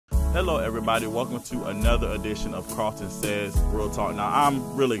Hello, everybody. Welcome to another edition of KARLTON Says Real Talk. Now,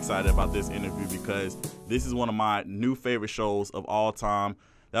 I'm really excited about this interview because this is one of my new favorite shows of all time.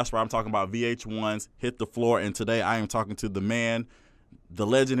 That's where I'm talking about VH1's Hit the Floor, and today I am talking to the man, the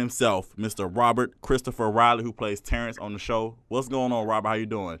legend himself, Mr. Robert Christopher Riley, who plays Terrence on the show. What's going on, Robert? How you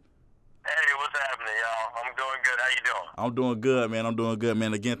doing? Hey, what's happening, y'all? I'm doing good. How you doing? I'm doing good, man. I'm doing good,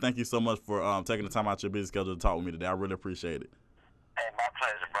 man. Again, thank you so much for taking the time out your busy schedule to talk with me today. I really appreciate it. Hey, my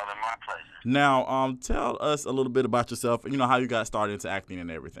pleasure, brother. My pleasure. Now, tell us a little bit about yourself, how you got started into acting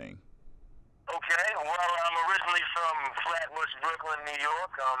and everything. Okay, well, I'm originally from Flatbush, Brooklyn, New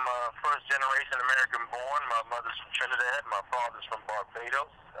York. I'm first-generation American-born. My mother's from Trinidad. My father's from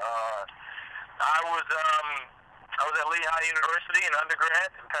Barbados. I was at Lehigh University in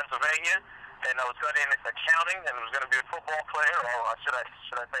undergrad in Pennsylvania, and I was studying accounting and was going to be a football player, or should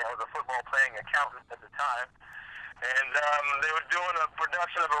I say I was a football-playing accountant at the time. And they were doing a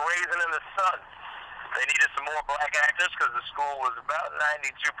production of A Raisin in the Sun. They needed some more black actors because the school was about 92%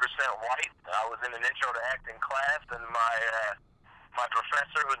 white. I was in an intro to acting class, and my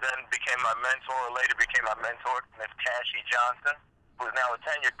professor, who then became my mentor, or later became my mentor, Miss Cassie Johnson, who is now a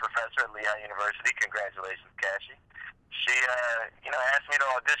tenured professor at Lehigh University. Congratulations, Cassie. She, asked me to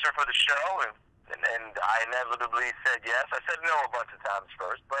audition for the show, and I inevitably said yes. I said no a bunch of times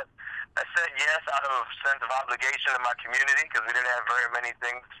first, but I said yes out of a sense of obligation to my community because we didn't have very many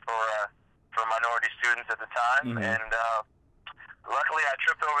things for minority students at the time. Mm-hmm. And luckily I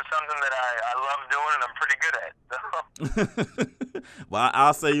tripped over something that I love doing and I'm pretty good at. So. Well,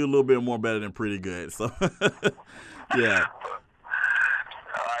 I'll say you a little bit more better than pretty good. So, yeah.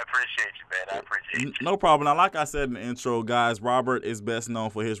 I appreciate you, man. I appreciate you. No problem. Now, like I said in the intro, guys, Robert is best known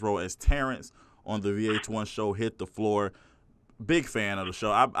for his role as Terrence on the VH1 show Hit the Floor. Big fan of the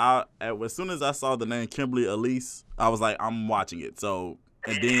show. As soon as I saw the name Kimberly Elise, I was like, I'm watching it. So,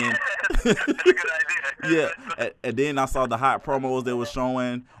 and then That's a good idea. yeah, and then I saw the hot promos they were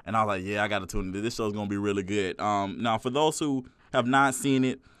showing, and I was like, yeah, I got to tune in. This show's gonna be really good. Now, for those who have not seen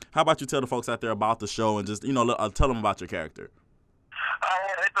it, how about you tell the folks out there about the show and just tell them about your character.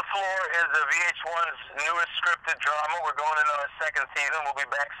 Hit the Floor is a VH1's newest scripted drama. We're going into our second season. We'll be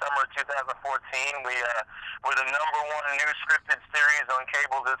back summer 2014. We're the #1 new scripted series on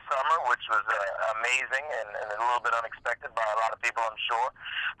cable this summer, which was amazing and a little bit unexpected by a lot of people, I'm sure.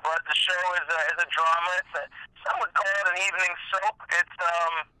 But the show is a drama. Some would call it an evening soap. It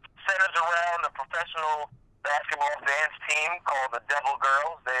centers around a professional basketball dance team called the Devil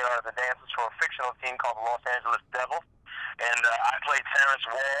Girls. They are the dancers for a fictional team called the Los Angeles Devils. And I play Terrence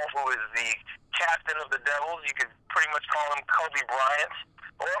Wall, who is the captain of the Devils. You could pretty much call him Kobe Bryant,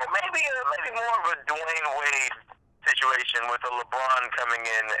 or maybe more of a Dwayne Wade situation with a LeBron coming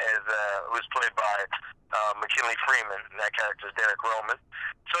in as who's played by McKinley Freeman. And that character is Derek Roman.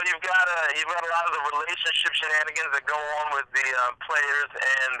 So you've got a lot of the relationship shenanigans that go on with the players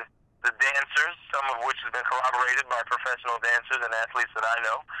and the dancers, some of which has been corroborated by professional dancers and athletes that I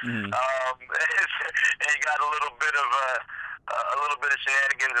know. Mm-hmm. And you got a little bit of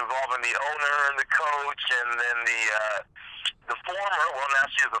shenanigans involving the owner and the coach, and then the former. Well, now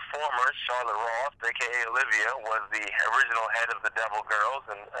she is the former. Charlotte Ross, aka Olivia, was the original head of the Devil Girls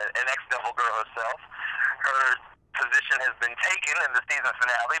and an ex-Devil Girl herself. Her position has been taken in the season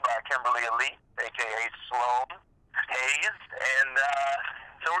finale by Kimberly Elise, aka Sloan Hayes, and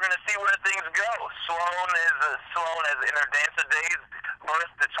so we're going to see where things go. Sloan has in her dancer days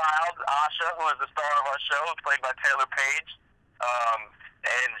birthed the child, Asha, who is the star of our show, played by Taylor Page.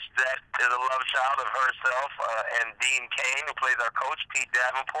 And that is a love child of herself and Dean Kane, who plays our coach, Pete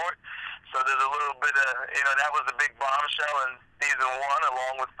Davenport. So there's a little bit of, that was a big bombshell in season 1,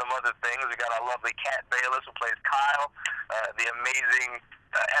 along with some other things. We got our lovely Kat Bayless, who plays Kyle, the amazing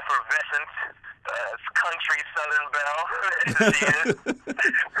effervescent country Southern belle she is.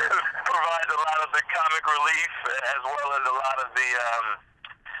 Provides a lot of the comic relief as well as a lot of the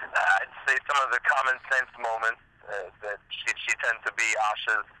I'd say some of the common sense moments that she tends to be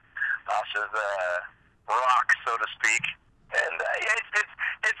Asha's rock, so to speak. And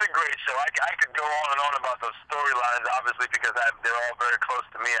it's a great show. I could go on and on about those storylines, obviously, because they're all very close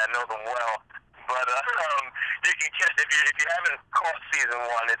to me. I know them well. But you can catch if you haven't caught season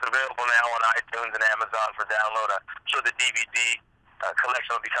 1, it's available now on iTunes and Amazon for download. I'm sure the DVD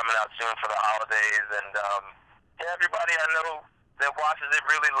collection will be coming out soon for the holidays. And everybody I know that watches it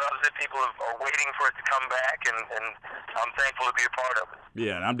really loves it. People are waiting for it to come back, and I'm thankful to be a part of it.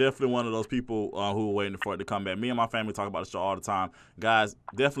 Yeah, and I'm definitely one of those people who are waiting for it to come back. Me and my family talk about the show all the time. Guys,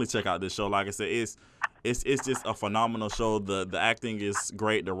 definitely check out this show. Like I said, it's just a phenomenal show. The acting is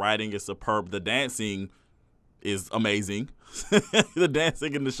great. The writing is superb. The dancing is amazing. The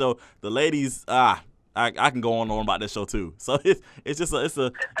dancing in the show, the ladies, I can go on about this show too. So it's just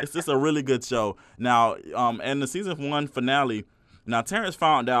a really good show. Now, and the season 1 finale. Now, Terrence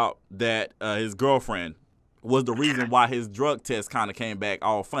found out that his girlfriend was the reason why his drug test kind of came back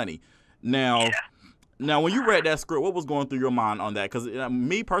all funny. Now, when you read that script, what was going through your mind on that? Because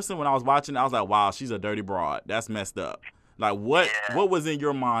me personally, when I was watching, I was like, wow, she's a dirty broad. That's messed up. Like, what was in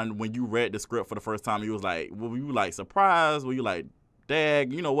your mind when you read the script for the first time? You was like, were you like surprised? Were you like,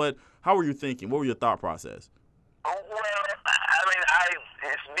 dag? You know what? How were you thinking? What was your thought process? Well, I mean,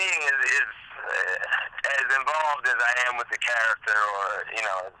 it's being as involved as I am with the character, or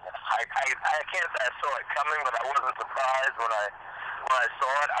I can't say I saw it coming, but I wasn't surprised when I saw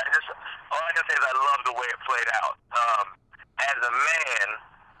it. All I can say is I love the way it played out. As a man,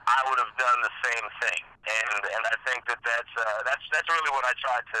 I would have done the same thing, and I think that's really what I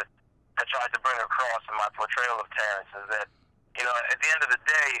tried to bring across in my portrayal of Terrence, is that, at the end of the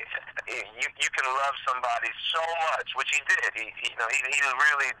day, you can love somebody so much, which he did. He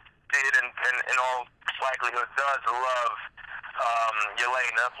really did, and in all likelihood does love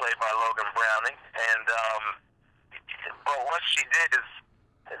Yelena, played by Logan Browning, but what she did is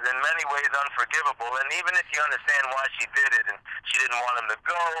in many ways unforgivable. And even if you understand why she did it, and she didn't want him to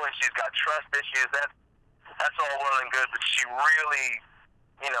go, and she's got trust issues, that's all well and good. But she really,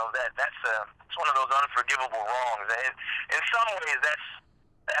 it's one of those unforgivable wrongs. And in some ways, that's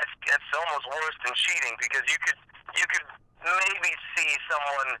almost worse than cheating, because you could maybe see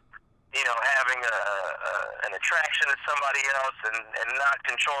someone, having an attraction to somebody else and not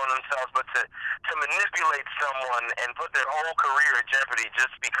controlling themselves, but to manipulate someone and put their whole career at jeopardy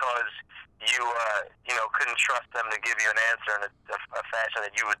just because you couldn't trust them to give you an answer in a fashion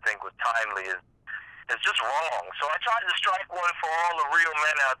that you would think was timely is just wrong. So I tried to strike one for all the real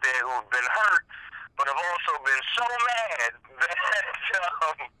men out there who have been hurt, but have also been so mad that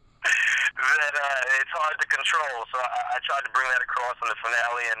it's hard to control. So I tried to bring that across in the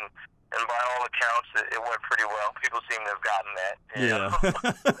finale, and by all accounts, it went pretty well. People seem to have gotten that. Yeah.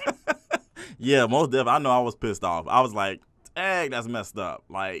 Yeah, most definitely. I know I was pissed off. I was like, dang, that's messed up.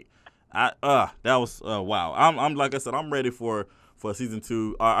 Like, that was wow. I'm like I said, I'm ready for season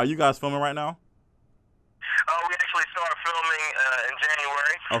 2. Are you guys filming right now? We actually start filming in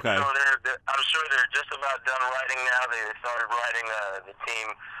January. Okay. So I'm sure they're just about done writing now. They started writing. The team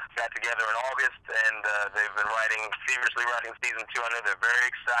got together in August, and they've been feverishly writing season 2. I know they're very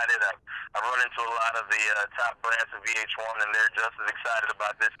excited. I've run into a lot of the top brass of VH1, and they're just as excited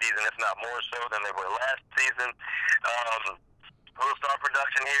about this season, if not more so, than they were last season. We'll start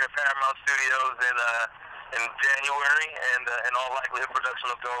production here at Paramount Studios in January, and in all likelihood,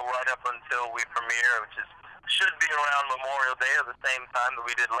 production will go right up until we premiere, which should be around Memorial Day at the same time that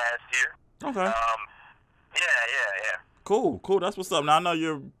we did last year. Okay. Yeah. Cool. That's what's up. Now I know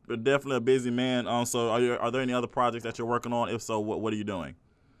you're definitely a busy man. So are there any other projects that you're working on? If so, what are you doing?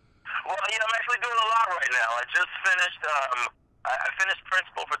 Well, I'm actually doing a lot right now. I just finished. I finished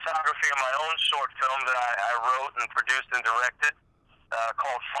principal photography on my own short film that I wrote and produced and directed,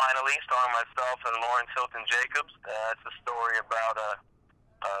 called Finally, starring myself and Lawrence Hilton Jacobs. It's a story about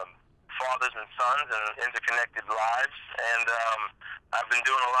fathers and sons and interconnected lives. And I've been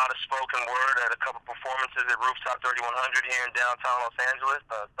doing a lot of spoken word at a couple performances at Rooftop 3100 here in downtown Los Angeles.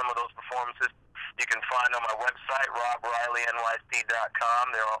 Some of those performances you can find on my website, robrileynyc.com.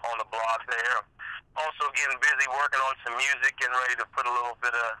 They're on the blog there. Also getting busy working on some music, getting ready to put a little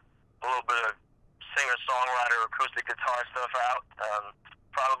bit of singer-songwriter acoustic guitar stuff out,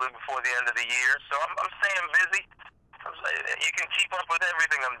 probably before the end of the year. So I'm staying busy. You can keep up with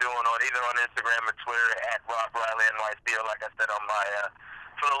everything I'm doing either on Instagram or Twitter at robrileynyc, or like I said, on my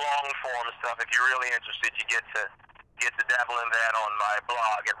for the long form stuff. If you're really interested, you get to dabble in that on my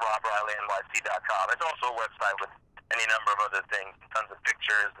blog at robrileynyc.com. It's also a website with any number of other things, tons of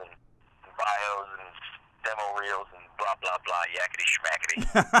pictures and bios and demo reels and blah blah blah, yakety schmackety.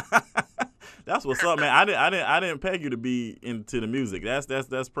 That's what's up, man. I didn't peg you to be into the music.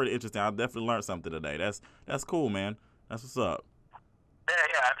 That's pretty interesting. I definitely learned something today. That's cool, man. That's what's up.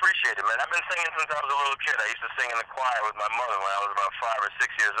 Yeah, I appreciate it, man. I've been singing since I was a little kid. I used to sing in the choir with my mother when I was about 5 or 6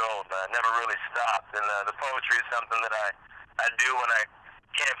 years old. I never really stopped, and the poetry is something that I do when I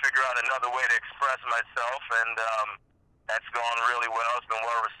can't figure out another way to express myself, and that's gone really well. It's been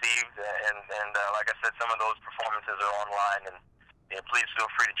well received, and like I said, some of those performances are online, and please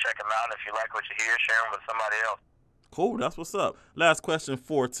feel free to check them out. And if you like what you hear, share them with somebody else. Cool, that's what's up. Last question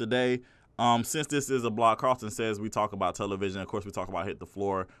for today. Since this is a blog, KARLTON Says, we talk about television. Of course, we talk about Hit the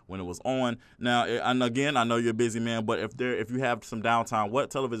Floor when it was on. Now, and again, I know you're a busy man, but if you have some downtime, what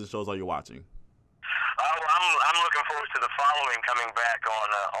television shows are you watching? I'm forward to the following coming back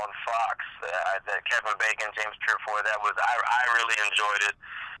on Fox. Kevin Bacon, James Purefoy. I really enjoyed it.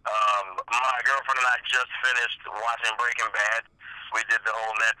 My girlfriend and I just finished watching Breaking Bad. We did the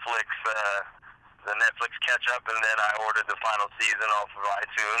whole Netflix catch up, and then I ordered the final season off of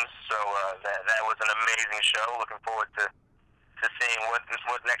iTunes. So that was an amazing show. Looking forward to seeing what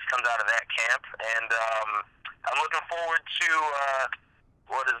next comes out of that camp, and I'm looking forward to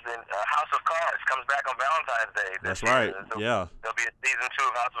House of Cards comes back on Valentine's Day. That's right. There'll be a season 2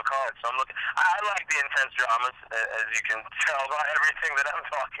 of House of Cards. So I like the intense dramas, as you can tell by everything that I'm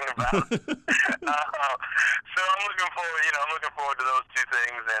talking about. So I'm looking forward to those 2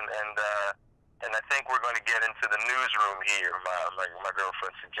 things, and I think we're going to get into the newsroom here. My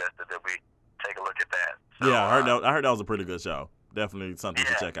girlfriend suggested that we take a look at that. So, yeah, I heard that was a pretty good show. Definitely something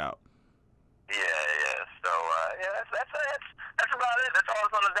to check out. Yeah. So that's about it. That's all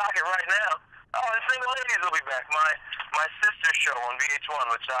that's on the docket right now. Oh, and Single Ladies will be back. My sister's show on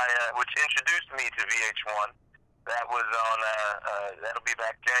VH1, which introduced me to VH1. That was on. That'll be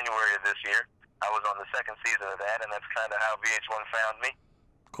back January of this year. I was on the 2nd season of that, and that's kind of how VH1 found me.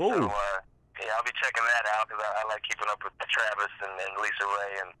 Cool. So, I'll be checking that out because I like keeping up with Travis and Lisa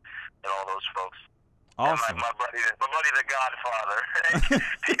Ray and all those folks. Awesome. And my buddy, the Godfather,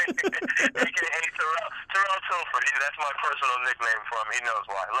 a.k.a. Terrell Tilford. That's my personal nickname for him. He knows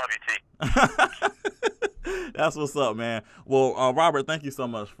why. Love you, T. That's what's up, man. Well, Robert, thank you so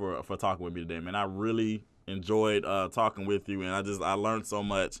much for talking with me today, man. I really enjoyed talking with you, and I learned so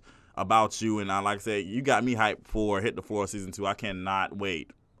much about you. And like I said, you got me hyped for Hit the Floor Season 2. I cannot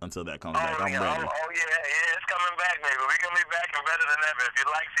wait until that comes back. I'm ready. Yeah, it's coming back, baby. We're going to be back and better than ever. If you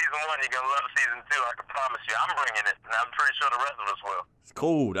like Season 1, you're going to love Season 2. I can promise you. I'm bringing it, and I'm pretty sure the rest of us will.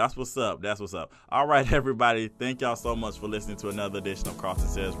 Cool. That's what's up. All right, everybody. Thank y'all so much for listening to another edition of KARLTON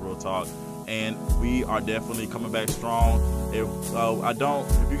Says Real Talk. And we are definitely coming back strong. If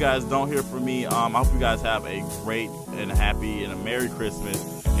you guys don't hear from me, I hope you guys have a great and happy and a Merry Christmas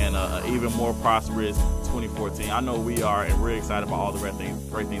and a even more prosperous 2014. I know we are, and we're excited about all the great things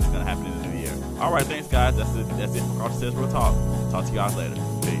that's going to happen in the new year. All right, thanks, guys. That's it for KARLTON Says Real Talk. Talk to you guys later.